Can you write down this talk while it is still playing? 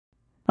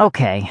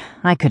Okay,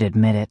 I could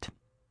admit it.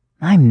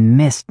 I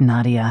missed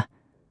Nadia.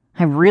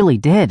 I really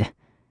did.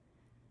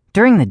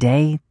 During the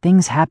day,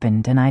 things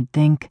happened and I'd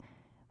think,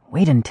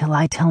 wait until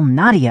I tell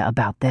Nadia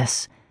about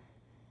this.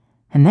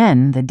 And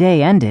then the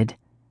day ended,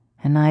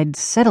 and I'd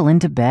settle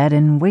into bed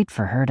and wait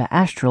for her to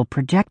astral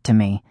project to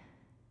me.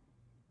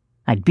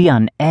 I'd be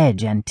on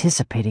edge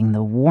anticipating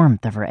the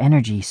warmth of her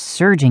energy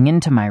surging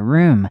into my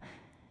room,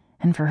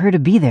 and for her to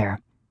be there,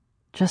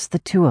 just the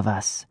two of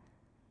us.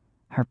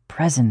 Her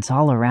presence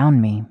all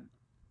around me,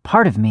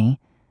 part of me,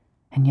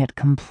 and yet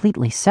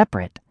completely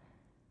separate.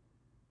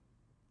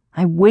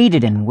 I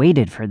waited and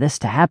waited for this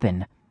to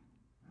happen,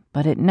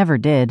 but it never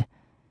did.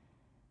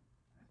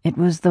 It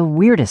was the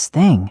weirdest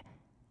thing.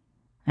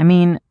 I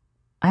mean,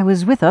 I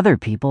was with other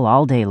people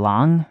all day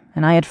long,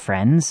 and I had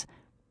friends,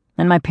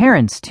 and my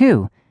parents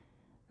too.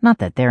 Not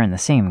that they're in the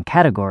same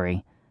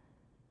category.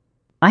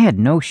 I had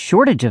no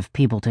shortage of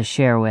people to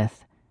share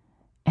with,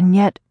 and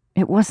yet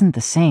it wasn't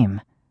the same.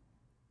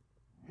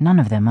 None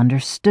of them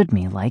understood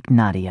me like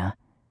Nadia.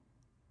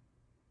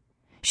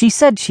 She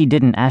said she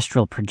didn't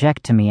astral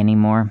project to me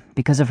anymore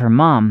because of her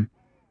mom,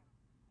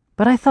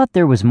 but I thought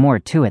there was more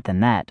to it than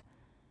that.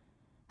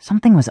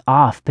 Something was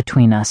off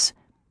between us.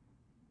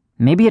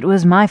 Maybe it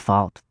was my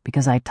fault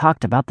because I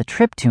talked about the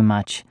trip too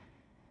much,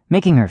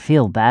 making her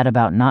feel bad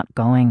about not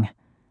going.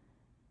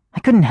 I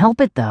couldn't help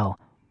it, though.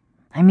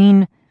 I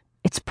mean,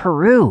 it's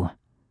Peru,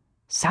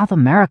 South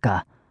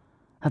America,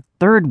 a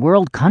third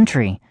world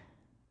country,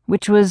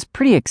 which was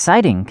pretty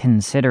exciting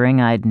considering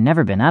I'd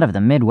never been out of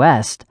the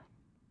Midwest.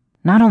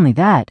 Not only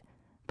that,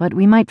 but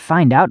we might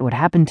find out what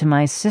happened to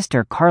my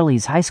sister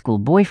Carly's high school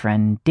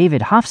boyfriend,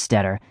 David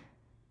Hofstetter.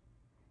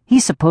 He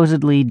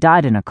supposedly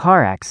died in a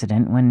car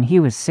accident when he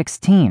was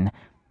 16.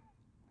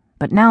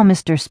 But now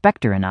Mr.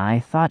 Spector and I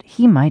thought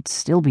he might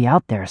still be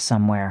out there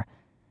somewhere,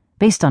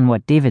 based on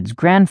what David's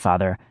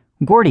grandfather,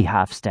 Gordy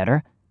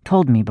Hofstetter,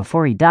 told me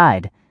before he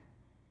died.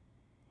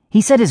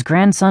 He said his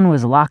grandson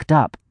was locked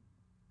up,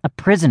 a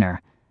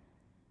prisoner,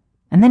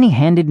 and then he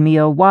handed me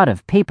a wad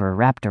of paper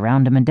wrapped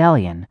around a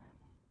medallion.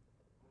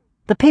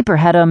 The paper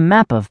had a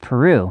map of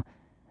Peru,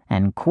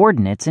 and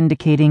coordinates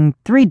indicating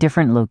 3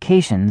 different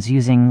locations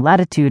using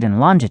latitude and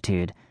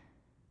longitude.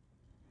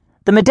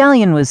 The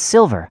medallion was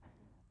silver,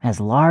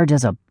 as large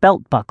as a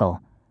belt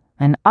buckle,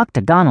 and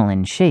octagonal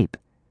in shape.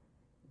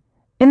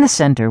 In the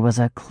center was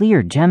a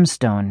clear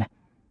gemstone.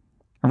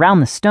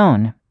 Around the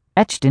stone,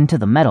 etched into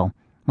the metal,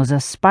 was a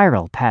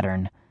spiral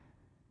pattern.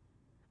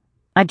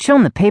 I'd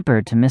shown the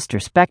paper to Mr.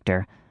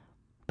 Spector,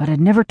 but had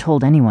never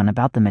told anyone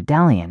about the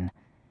medallion.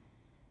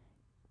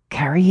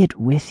 "Carry it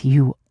with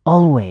you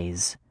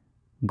always,"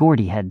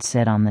 Gordy had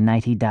said on the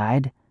night he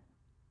died.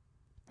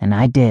 And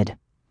I did.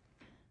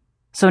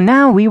 So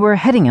now we were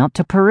heading out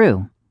to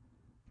Peru,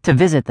 to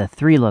visit the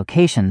 3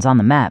 locations on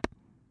the map.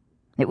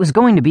 It was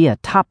going to be a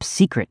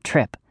top-secret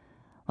trip,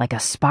 like a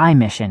spy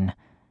mission.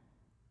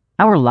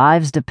 Our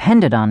lives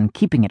depended on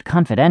keeping it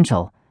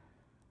confidential.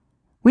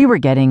 We were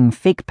getting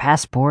fake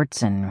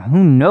passports and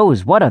who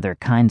knows what other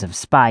kinds of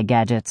spy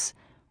gadgets.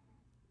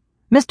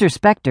 Mr.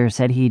 Spector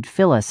said he'd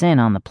fill us in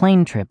on the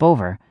plane trip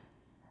over,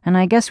 and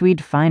I guess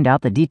we'd find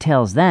out the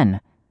details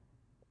then.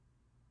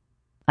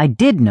 I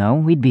did know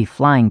we'd be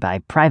flying by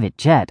private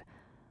jet,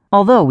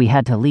 although we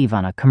had to leave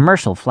on a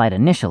commercial flight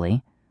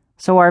initially,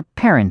 so our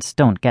parents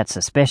don't get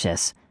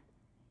suspicious.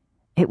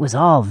 It was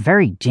all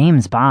very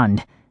James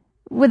Bond,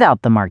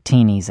 without the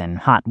martinis and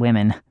hot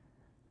women.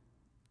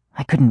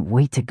 I couldn't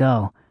wait to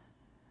go.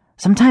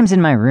 Sometimes in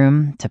my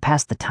room, to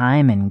pass the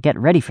time and get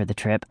ready for the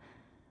trip,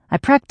 I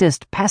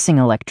practiced passing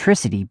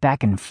electricity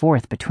back and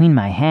forth between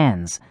my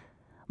hands,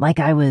 like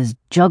I was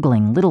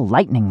juggling little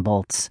lightning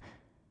bolts.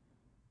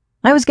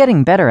 I was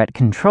getting better at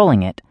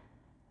controlling it.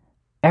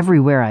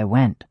 Everywhere I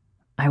went,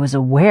 I was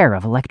aware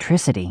of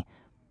electricity.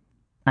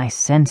 I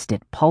sensed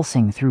it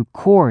pulsing through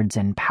cords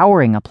and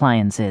powering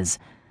appliances.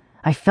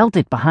 I felt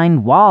it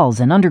behind walls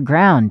and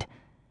underground.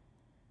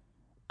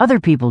 Other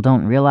people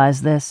don't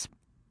realize this,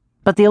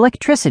 but the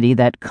electricity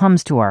that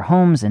comes to our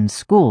homes and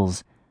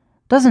schools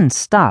doesn't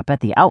stop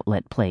at the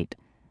outlet plate.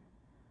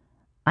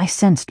 I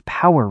sensed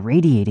power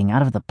radiating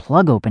out of the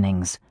plug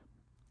openings,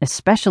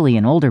 especially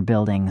in older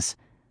buildings.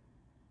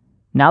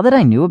 Now that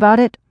I knew about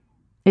it,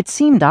 it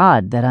seemed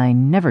odd that I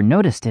never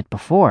noticed it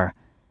before.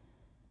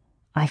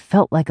 I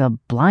felt like a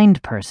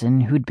blind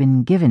person who'd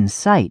been given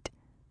sight.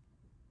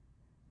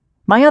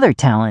 My other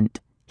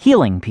talent,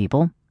 healing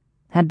people,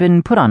 had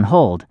been put on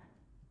hold.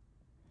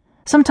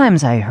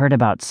 Sometimes I heard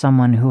about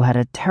someone who had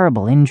a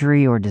terrible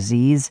injury or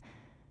disease,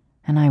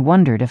 and I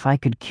wondered if I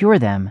could cure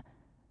them.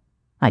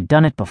 I'd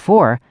done it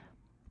before,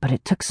 but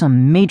it took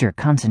some major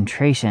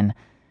concentration,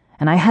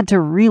 and I had to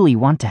really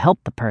want to help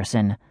the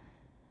person.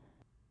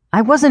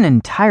 I wasn't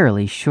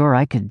entirely sure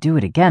I could do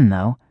it again,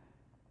 though.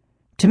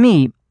 To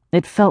me,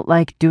 it felt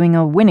like doing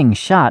a winning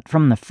shot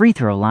from the free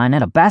throw line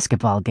at a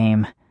basketball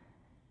game.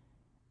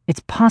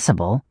 It's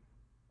possible,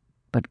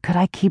 but could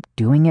I keep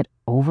doing it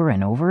over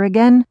and over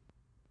again?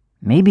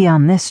 Maybe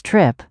on this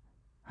trip,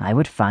 I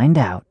would find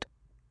out.